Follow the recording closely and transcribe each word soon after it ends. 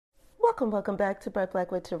Welcome back to Bright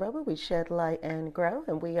Black with Tarot, where we shed light and grow,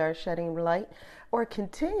 and we are shedding light or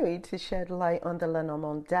continuing to shed light on the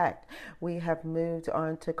Lenormand deck. We have moved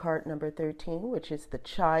on to card number 13, which is the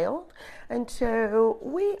Child, and so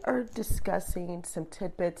we are discussing some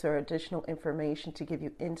tidbits or additional information to give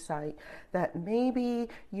you insight that maybe,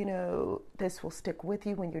 this will stick with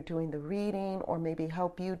you when you're doing the reading, or maybe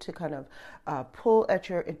help you to kind of pull at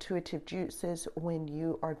your intuitive juices when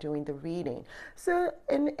you are doing the reading. So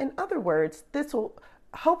in other words, this will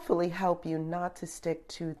hopefully help you not to stick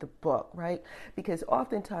to the book, right? Because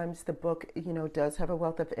oftentimes the book, does have a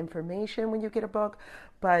wealth of information when you get a book,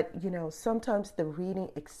 but, sometimes the reading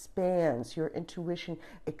expands, your intuition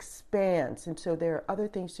expands. And so there are other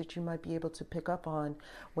things that you might be able to pick up on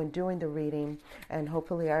when doing the reading. And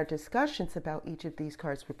hopefully our discussions about each of these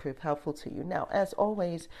cards will prove helpful to you. Now, as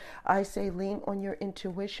always, I say lean on your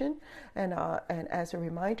intuition. And as a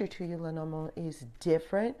reminder to you, Lenormand is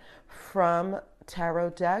different from tarot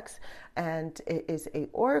decks, and it is a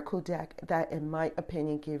oracle deck that, in my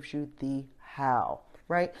opinion, gives you the how,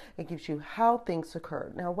 right? It gives you how things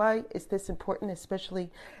occur. Now, why is this important, especially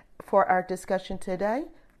for our discussion today?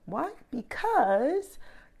 Why? Because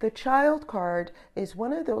the Child card is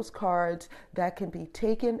one of those cards that can be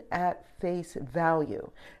taken at face value.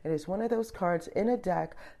 It is one of those cards in a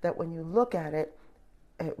deck that when you look at it,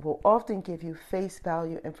 it will often give you face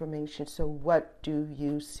value information. So what do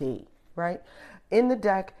you see? Right? In the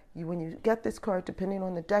deck, when you get this card, depending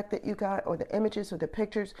on the deck that you got or the images or the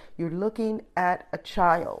pictures, you're looking at a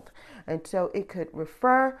child. And so it could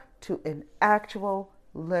refer to an actual,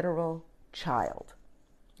 literal child.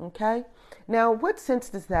 Okay? Now, what sense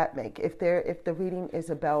does that make if the reading is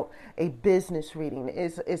about a business reading?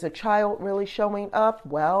 Is a child really showing up?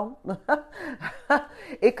 Well,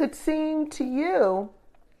 it could seem to you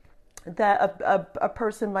that a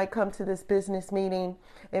person might come to this business meeting.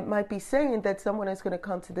 It might be saying that someone is going to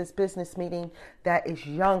come to this business meeting that is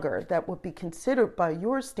younger, that would be considered by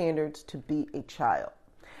your standards to be a child.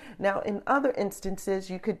 Now, in other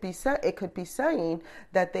instances, it could be saying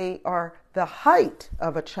that they are the height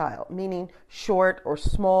of a child, meaning short or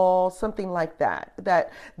small, something like that.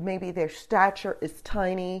 That maybe their stature is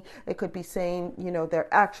tiny. It could be saying,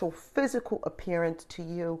 their actual physical appearance to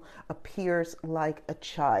you appears like a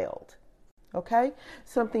child. Okay,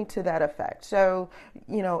 something to that effect. So,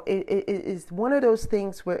 it is one of those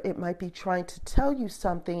things where it might be trying to tell you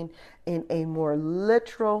something in a more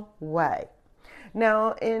literal way.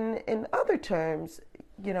 Now, in other terms,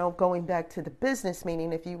 going back to the business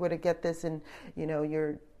meeting, if you were to get this and,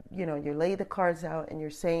 you lay the cards out and you're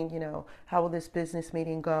saying, how will this business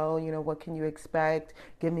meeting go? What can you expect?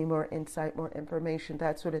 Give me more insight, more information,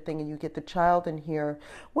 that sort of thing. And you get the Child in here.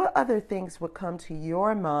 What other things would come to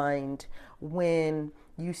your mind when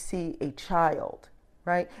you see a child,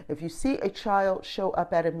 right? If you see a child show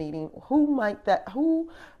up at a meeting, who might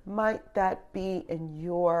that be in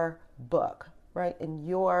your book, right? In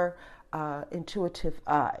your intuitive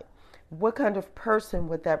eye? What kind of person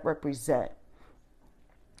would that represent?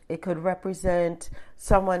 It could represent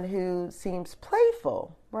someone who seems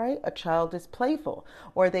playful, right? A child is playful,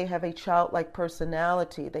 or they have a childlike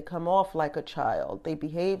personality. They come off like a child. They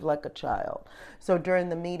behave like a child. So during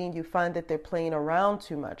the meeting, you find that they're playing around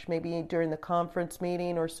too much. Maybe during the conference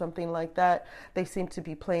meeting or something like that, they seem to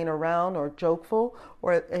be playing around or jokeful,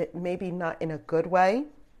 or maybe not in a good way.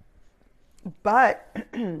 But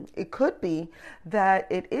it could be that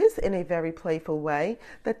it is in a very playful way,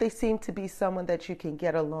 that they seem to be someone that you can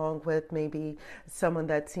get along with, maybe someone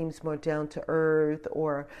that seems more down to earth,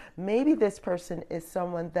 or maybe this person is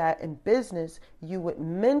someone that in business you would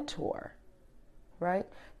mentor, right?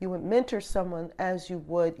 You would mentor someone as you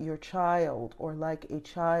would your child or like a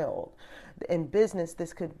child. In business,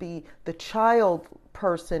 this could be the child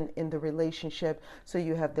person in the relationship. So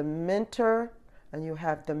you have the mentor and you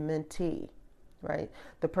have the mentee, right?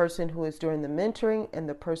 The person who is doing the mentoring and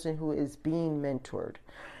the person who is being mentored.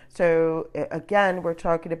 So again, we're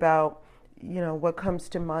talking about, what comes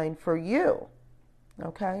to mind for you.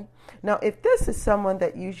 Okay. Now, if this is someone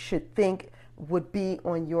that you should think would be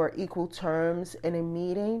on your equal terms in a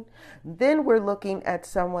meeting, then we're looking at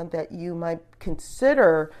someone that you might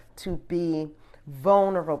consider to be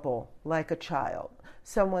vulnerable like a child.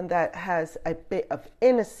 Someone that has a bit of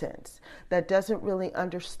innocence, that doesn't really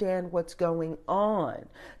understand what's going on.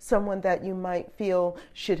 Someone that you might feel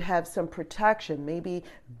should have some protection, maybe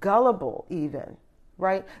gullible even,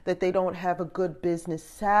 right? That they don't have a good business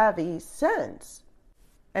savvy sense.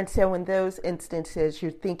 And so in those instances, you're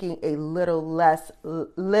thinking a little less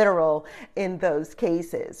literal in those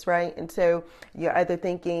cases, right? And so you're either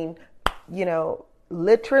thinking,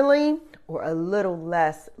 literally or a little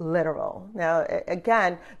less literal. Now,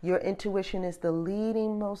 again, your intuition is the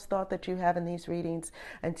leading most thought that you have in these readings.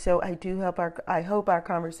 And so I hope our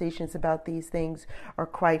conversations about these things are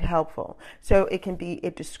quite helpful. So it can be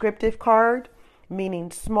a descriptive card,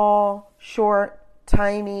 meaning small, short,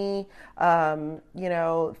 tiny, thin,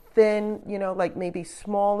 like maybe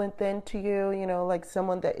small and thin to you, like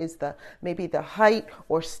someone that is maybe the height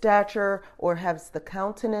or stature or has the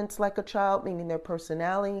countenance like a child, meaning their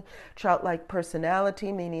personality, childlike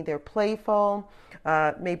personality, meaning they're playful,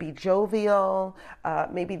 maybe jovial,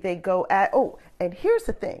 maybe they go and here's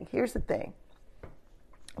the thing.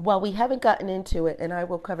 Well, we haven't gotten into it, and I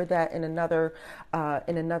will cover that in another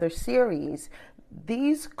series.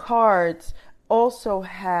 These cards also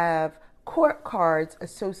have court cards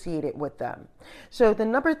associated with them. So the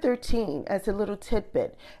number 13, as a little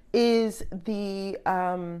tidbit, is the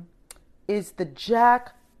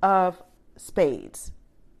Jack of Spades.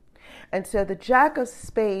 And so the Jack of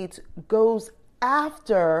Spades goes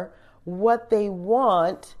after what they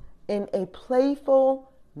want in a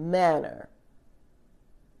playful manner.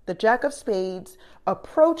 The Jack of Spades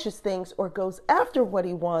approaches things or goes after what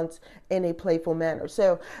he wants in a playful manner.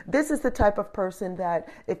 So this is the type of person that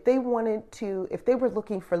if they were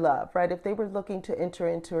looking for love, right? If they were looking to enter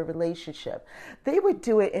into a relationship, they would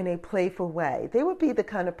do it in a playful way. They would be the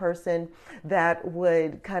kind of person that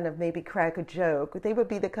would kind of maybe crack a joke. They would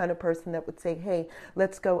be the kind of person that would say, hey,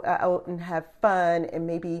 let's go out and have fun and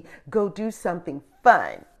maybe go do something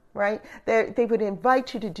fun. Right? They would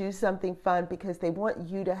invite you to do something fun because they want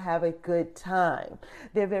you to have a good time.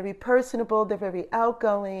 They're very personable. They're very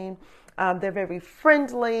outgoing. They're very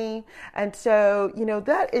friendly. And so,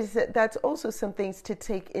 that's also some things to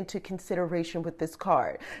take into consideration with this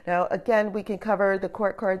card. Now, again, we can cover the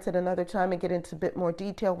court cards at another time and get into a bit more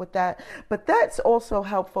detail with that. But that's also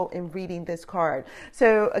helpful in reading this card.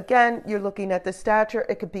 So again, you're looking at the stature.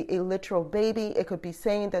 It could be a literal baby. It could be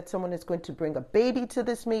saying that someone is going to bring a baby to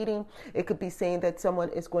this meeting. It could be saying that someone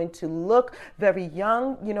is going to look very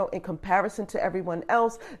young, in comparison to everyone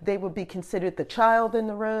else. They would be considered the child in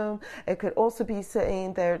the room. It could also be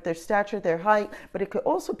saying their stature, their height, but it could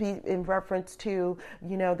also be in reference to,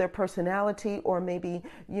 their personality or maybe,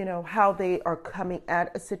 how they are coming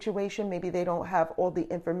at a situation. Maybe they don't have all the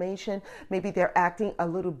information. Maybe they're acting a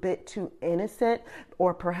little bit too innocent,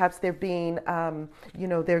 or perhaps they're being,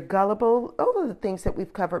 they're gullible. All of the things that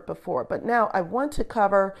we've covered before. But now I want to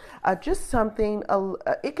cover just something,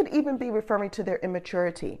 it could even be referring to their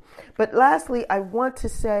immaturity. But lastly, I want to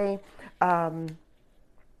say,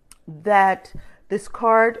 that this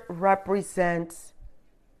card represents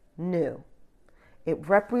new. It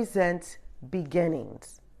represents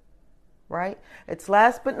beginnings, right? It's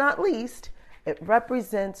last but not least, it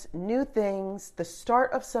represents new things, the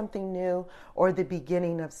start of something new or the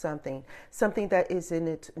beginning of something that is in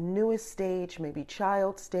its newest stage, maybe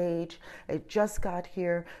child stage. It just got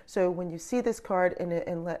here. So when you see this card,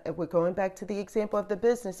 and we're going back to the example of the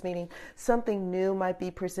business meeting, something new might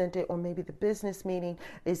be presented, or maybe the business meeting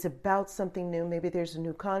is about something new. Maybe there's a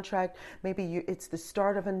new contract. Maybe it's the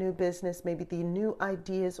start of a new business. Maybe the new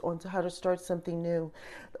ideas on how to start something new.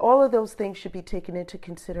 All of those things should be taken into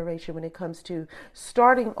consideration when it comes to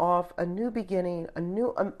starting off a new beginning, a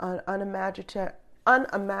new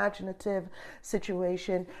unimaginative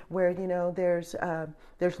situation where there's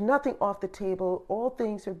nothing off the table. All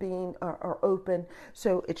things are open.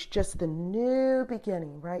 So it's just the new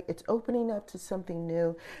beginning, right? It's opening up to something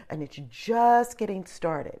new, and it's just getting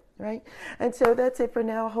started, right? And so that's it for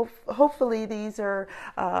now. Hopefully these are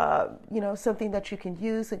something that you can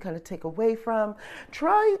use and kind of take away from.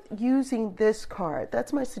 Try using this card.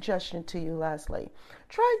 That's my suggestion to you. Lastly,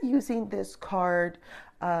 try using this card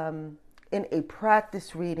in a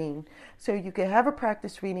practice reading. So you can have a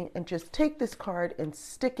practice reading and just take this card and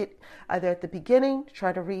stick it either at the beginning,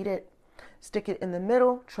 try to read it, stick it in the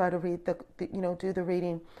middle, try to read do the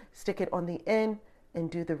reading, stick it on the end and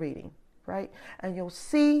do the reading, right? And you'll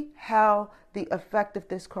see how the effect of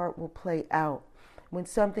this card will play out. When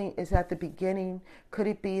something is at the beginning, could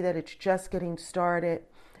it be that it's just getting started?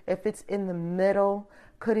 If it's in the middle,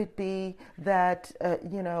 could it be that,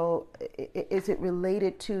 is it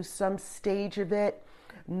related to some stage of it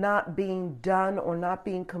not being done or not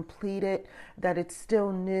being completed, that it's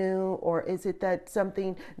still new? Or is it that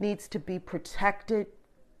something needs to be protected,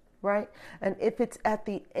 right? And if it's at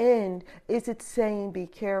the end, is it saying be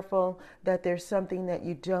careful that there's something that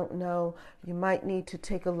you don't know? You might need to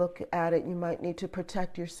take a look at it. You might need to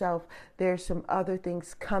protect yourself. There's some other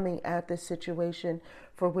things coming at this situation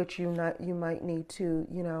for which you might need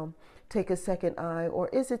to, take a second eye. Or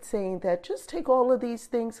is it saying that just take all of these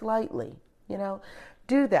things lightly?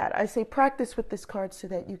 Do that. I say practice with this card so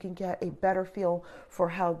that you can get a better feel for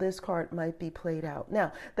how this card might be played out.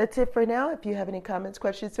 Now, that's it for now. If you have any comments,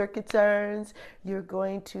 questions, or concerns, you're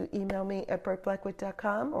going to email me at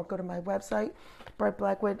bertblackwood.com or go to my website,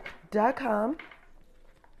 bertblackwood.com.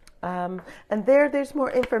 And there's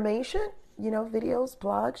more information, videos,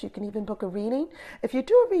 blogs. You can even book a reading. If you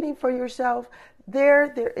do a reading for yourself,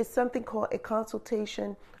 there is something called a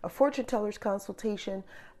consultation, a fortune teller's consultation.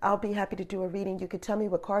 I'll be happy to do a reading. You can tell me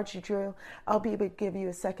what cards you drew. I'll be able to give you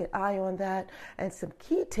a second eye on that and some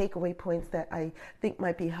key takeaway points that I think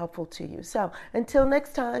might be helpful to you. So until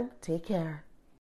next time, take care.